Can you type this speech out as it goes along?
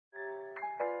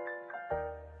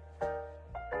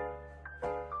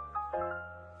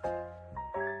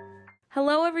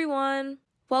Hello, everyone.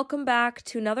 Welcome back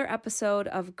to another episode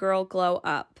of Girl Glow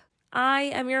Up. I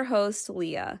am your host,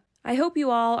 Leah. I hope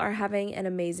you all are having an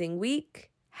amazing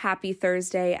week. Happy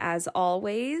Thursday as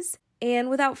always. And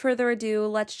without further ado,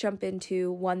 let's jump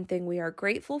into one thing we are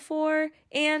grateful for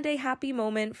and a happy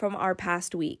moment from our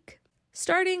past week.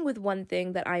 Starting with one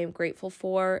thing that I am grateful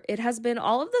for, it has been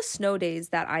all of the snow days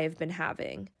that I have been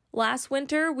having. Last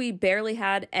winter, we barely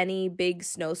had any big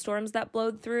snowstorms that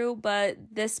blowed through, but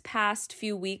this past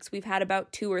few weeks, we've had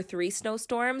about 2 or 3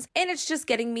 snowstorms, and it's just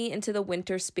getting me into the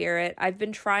winter spirit. I've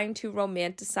been trying to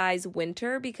romanticize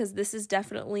winter because this is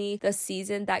definitely the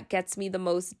season that gets me the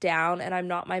most down, and I'm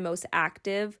not my most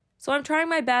active. So I'm trying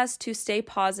my best to stay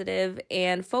positive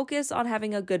and focus on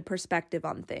having a good perspective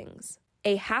on things.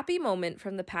 A happy moment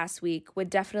from the past week would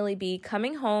definitely be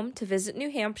coming home to visit New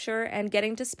Hampshire and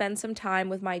getting to spend some time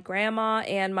with my grandma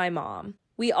and my mom.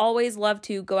 We always love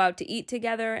to go out to eat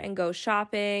together and go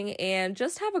shopping and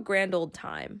just have a grand old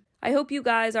time. I hope you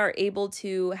guys are able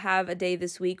to have a day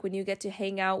this week when you get to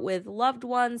hang out with loved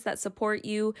ones that support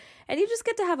you and you just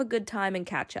get to have a good time and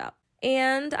catch up.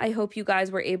 And I hope you guys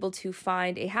were able to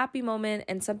find a happy moment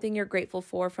and something you're grateful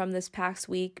for from this past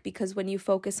week, because when you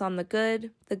focus on the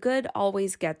good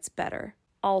always gets better.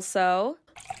 Also,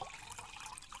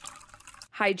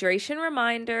 hydration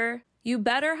reminder, you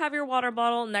better have your water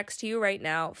bottle next to you right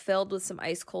now, filled with some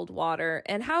ice cold water.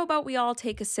 And how about we all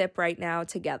take a sip right now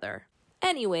together?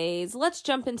 Anyways, let's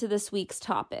jump into this week's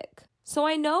topic. So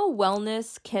I know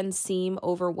wellness can seem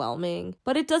overwhelming,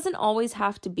 but it doesn't always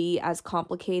have to be as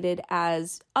complicated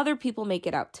as other people make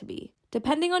it out to be.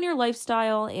 Depending on your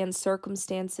lifestyle and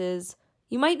circumstances,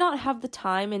 you might not have the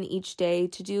time in each day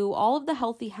to do all of the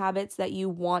healthy habits that you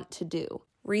want to do.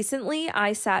 Recently,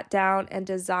 I sat down and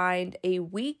designed a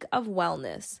week of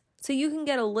wellness, so you can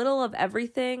get a little of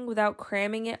everything without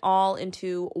cramming it all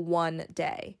into one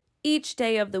day. Each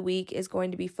day of the week is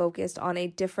going to be focused on a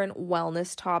different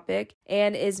wellness topic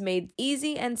and is made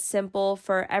easy and simple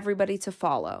for everybody to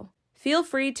follow. Feel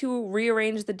free to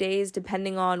rearrange the days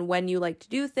depending on when you like to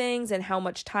do things and how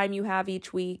much time you have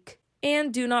each week.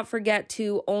 And do not forget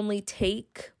to only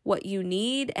take what you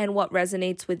need and what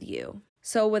resonates with you.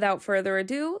 So without further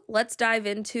ado, let's dive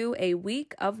into a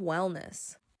week of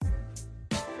wellness.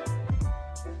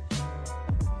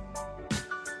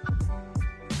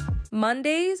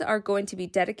 Mondays are going to be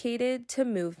dedicated to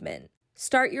movement.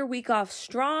 Start your week off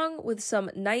strong with some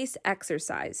nice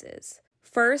exercises.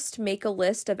 First, make a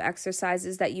list of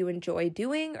exercises that you enjoy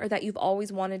doing or that you've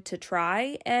always wanted to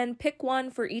try, and pick one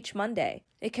for each Monday.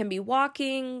 It can be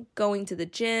walking, going to the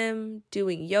gym,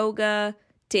 doing yoga,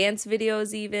 dance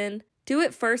videos even. Do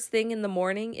it first thing in the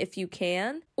morning if you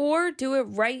can, or do it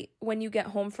right when you get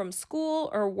home from school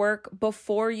or work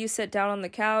before you sit down on the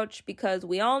couch, because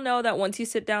we all know that once you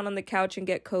sit down on the couch and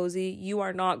get cozy, you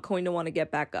are not going to want to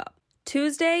get back up.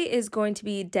 Tuesday is going to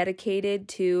be dedicated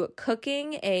to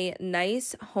cooking a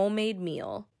nice homemade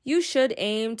meal. You should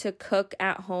aim to cook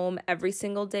at home every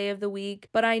single day of the week,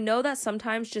 but I know that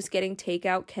sometimes just getting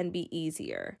takeout can be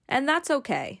easier, and that's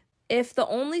okay. If the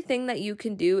only thing that you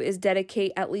can do is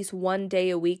dedicate at least one day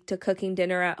a week to cooking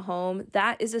dinner at home,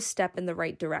 that is a step in the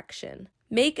right direction.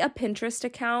 Make a Pinterest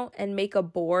account and make a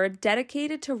board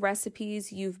dedicated to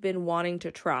recipes you've been wanting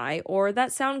to try or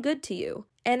that sound good to you.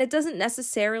 And it doesn't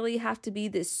necessarily have to be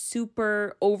this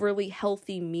super overly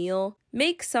healthy meal.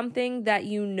 Make something that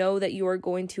you know that you are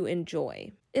going to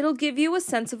enjoy. It'll give you a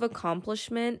sense of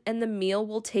accomplishment, and the meal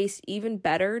will taste even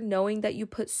better knowing that you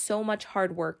put so much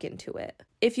hard work into it.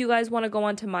 If you guys want to go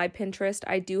onto my Pinterest,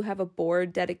 I do have a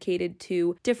board dedicated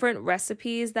to different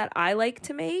recipes that I like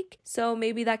to make, so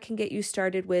maybe that can get you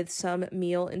started with some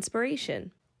meal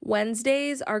inspiration.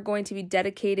 Wednesdays are going to be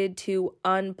dedicated to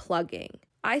unplugging.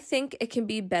 I think it can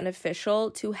be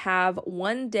beneficial to have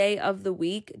one day of the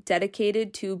week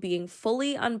dedicated to being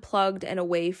fully unplugged and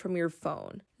away from your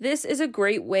phone. This is a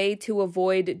great way to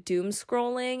avoid doom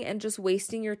scrolling and just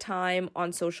wasting your time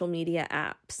on social media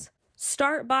apps.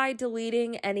 Start by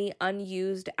deleting any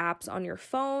unused apps on your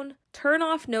phone, turn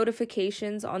off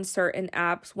notifications on certain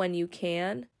apps when you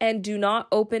can, and do not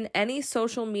open any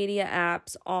social media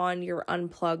apps on your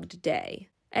unplugged day.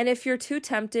 And if you're too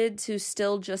tempted to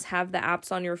still just have the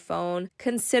apps on your phone,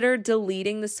 consider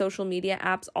deleting the social media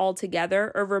apps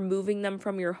altogether or removing them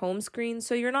from your home screen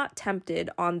so you're not tempted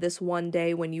on this one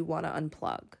day when you want to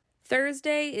unplug.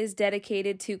 Thursday is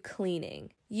dedicated to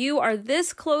cleaning. You are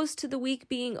this close to the week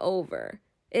being over.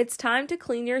 It's time to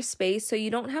clean your space so you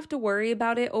don't have to worry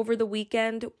about it over the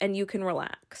weekend and you can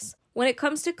relax. When it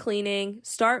comes to cleaning,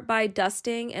 start by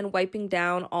dusting and wiping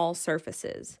down all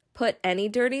surfaces. Put any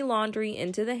dirty laundry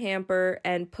into the hamper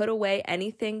and put away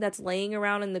anything that's laying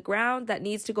around in the ground that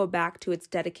needs to go back to its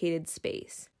dedicated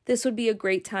space. This would be a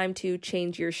great time to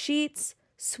change your sheets,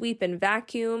 sweep and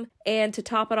vacuum, and to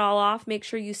top it all off, make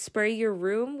sure you spray your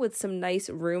room with some nice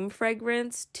room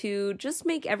fragrance to just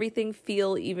make everything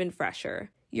feel even fresher.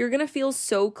 You're going to feel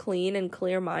so clean and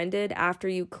clear-minded after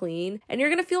you clean, and you're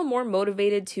going to feel more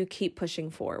motivated to keep pushing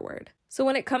forward. So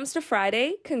when it comes to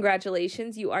Friday,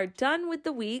 congratulations, you are done with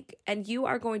the week, and you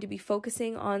are going to be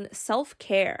focusing on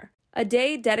self-care. A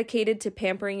day dedicated to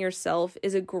pampering yourself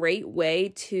is a great way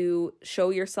to show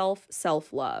yourself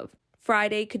self-love.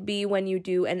 Friday could be when you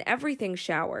do an everything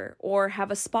shower or have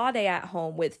a spa day at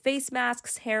home with face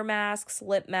masks, hair masks,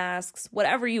 lip masks,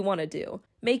 whatever you want to do.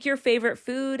 Make your favorite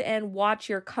food and watch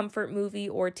your comfort movie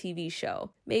or TV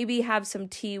show. Maybe have some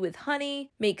tea with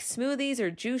honey, make smoothies or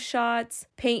juice shots,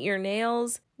 paint your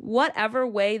nails. Whatever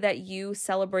way that you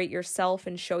celebrate yourself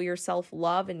and show yourself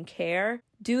love and care,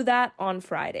 do that on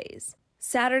Fridays.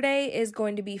 Saturday is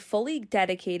going to be fully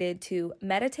dedicated to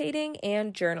meditating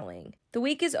and journaling. The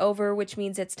week is over, which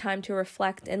means it's time to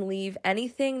reflect and leave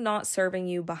anything not serving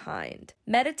you behind.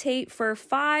 Meditate for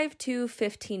 5 to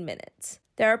 15 minutes.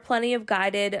 There are plenty of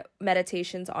guided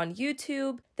meditations on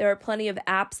YouTube. There are plenty of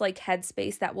apps like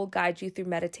Headspace that will guide you through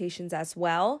meditations as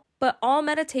well. But all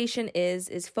meditation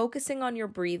is focusing on your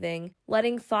breathing,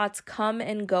 letting thoughts come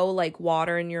and go like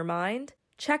water in your mind.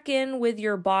 Check in with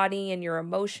your body and your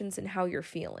emotions and how you're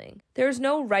feeling. There's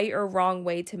no right or wrong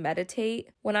way to meditate.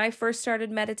 When I first started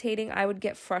meditating, I would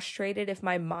get frustrated if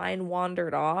my mind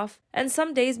wandered off. And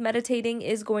some days meditating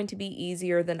is going to be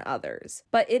easier than others.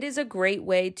 But it is a great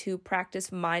way to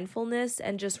practice mindfulness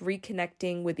and just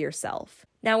reconnecting with yourself.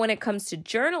 Now, when it comes to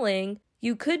journaling,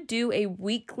 you could do a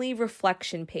weekly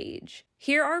reflection page.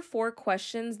 Here are 4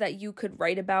 questions that you could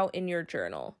write about in your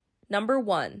journal. Number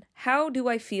 1, how do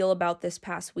I feel about this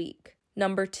past week?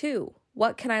 Number 2,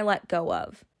 what can I let go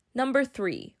of? Number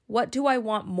 3, what do I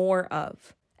want more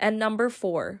of? And number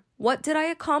 4, what did I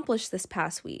accomplish this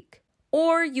past week?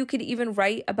 Or you could even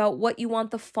write about what you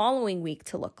want the following week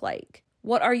to look like.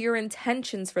 What are your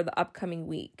intentions for the upcoming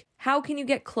week? How can you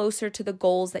get closer to the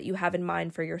goals that you have in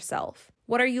mind for yourself?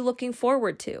 What are you looking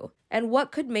forward to? And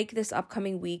what could make this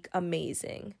upcoming week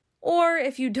amazing? Or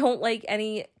if you don't like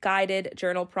any guided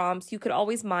journal prompts, you could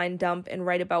always mind dump and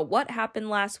write about what happened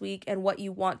last week and what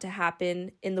you want to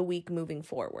happen in the week moving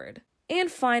forward.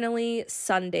 And finally,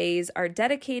 Sundays are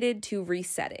dedicated to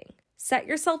resetting. Set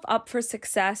yourself up for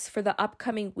success for the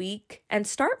upcoming week and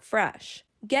start fresh.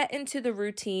 Get into the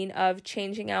routine of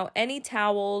changing out any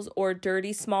towels or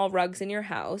dirty small rugs in your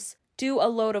house. Do a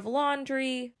load of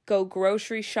laundry, go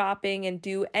grocery shopping, and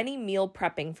do any meal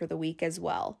prepping for the week as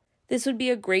well. This would be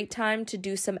a great time to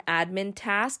do some admin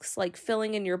tasks like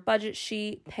filling in your budget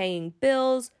sheet, paying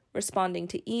bills, responding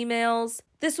to emails.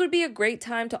 This would be a great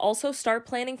time to also start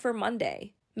planning for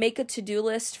Monday. Make a to-do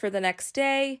list for the next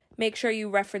day, make sure you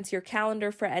reference your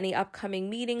calendar for any upcoming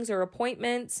meetings or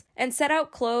appointments, and set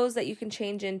out clothes that you can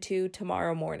change into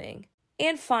tomorrow morning.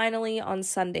 And finally, on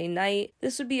Sunday night,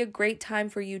 this would be a great time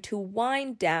for you to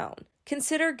wind down.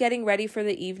 Consider getting ready for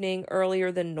the evening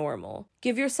earlier than normal.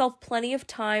 Give yourself plenty of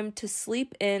time to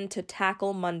sleep in to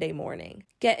tackle Monday morning.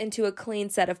 Get into a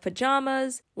clean set of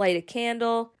pajamas, light a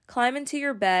candle, climb into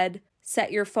your bed,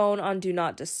 set your phone on Do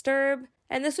Not Disturb,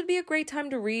 and this would be a great time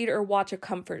to read or watch a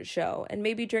comfort show and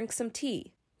maybe drink some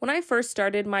tea. When I first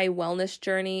started my wellness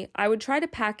journey, I would try to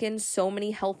pack in so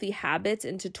many healthy habits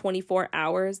into 24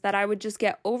 hours that I would just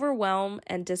get overwhelmed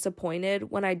and disappointed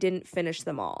when I didn't finish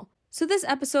them all. So this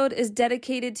episode is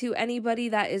dedicated to anybody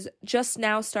that is just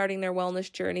now starting their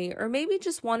wellness journey or maybe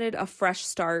just wanted a fresh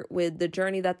start with the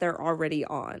journey that they're already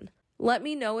on. Let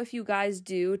me know if you guys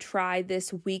do try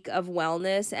this week of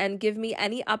wellness and give me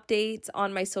any updates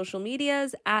on my social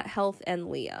medias at Health and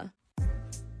Leah.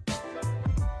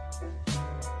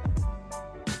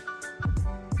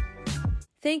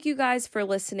 Thank you guys for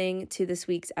listening to this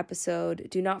week's episode.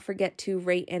 Do not forget to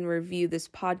rate and review this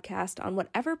podcast on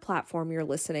whatever platform you're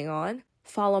listening on.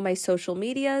 Follow my social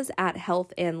medias at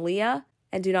Health and Leah.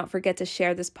 And do not forget to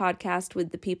share this podcast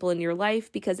with the people in your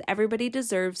life because everybody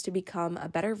deserves to become a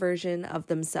better version of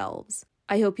themselves.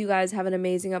 I hope you guys have an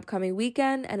amazing upcoming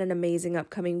weekend and an amazing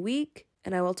upcoming week.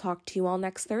 And I will talk to you all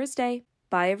next Thursday.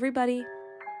 Bye, everybody.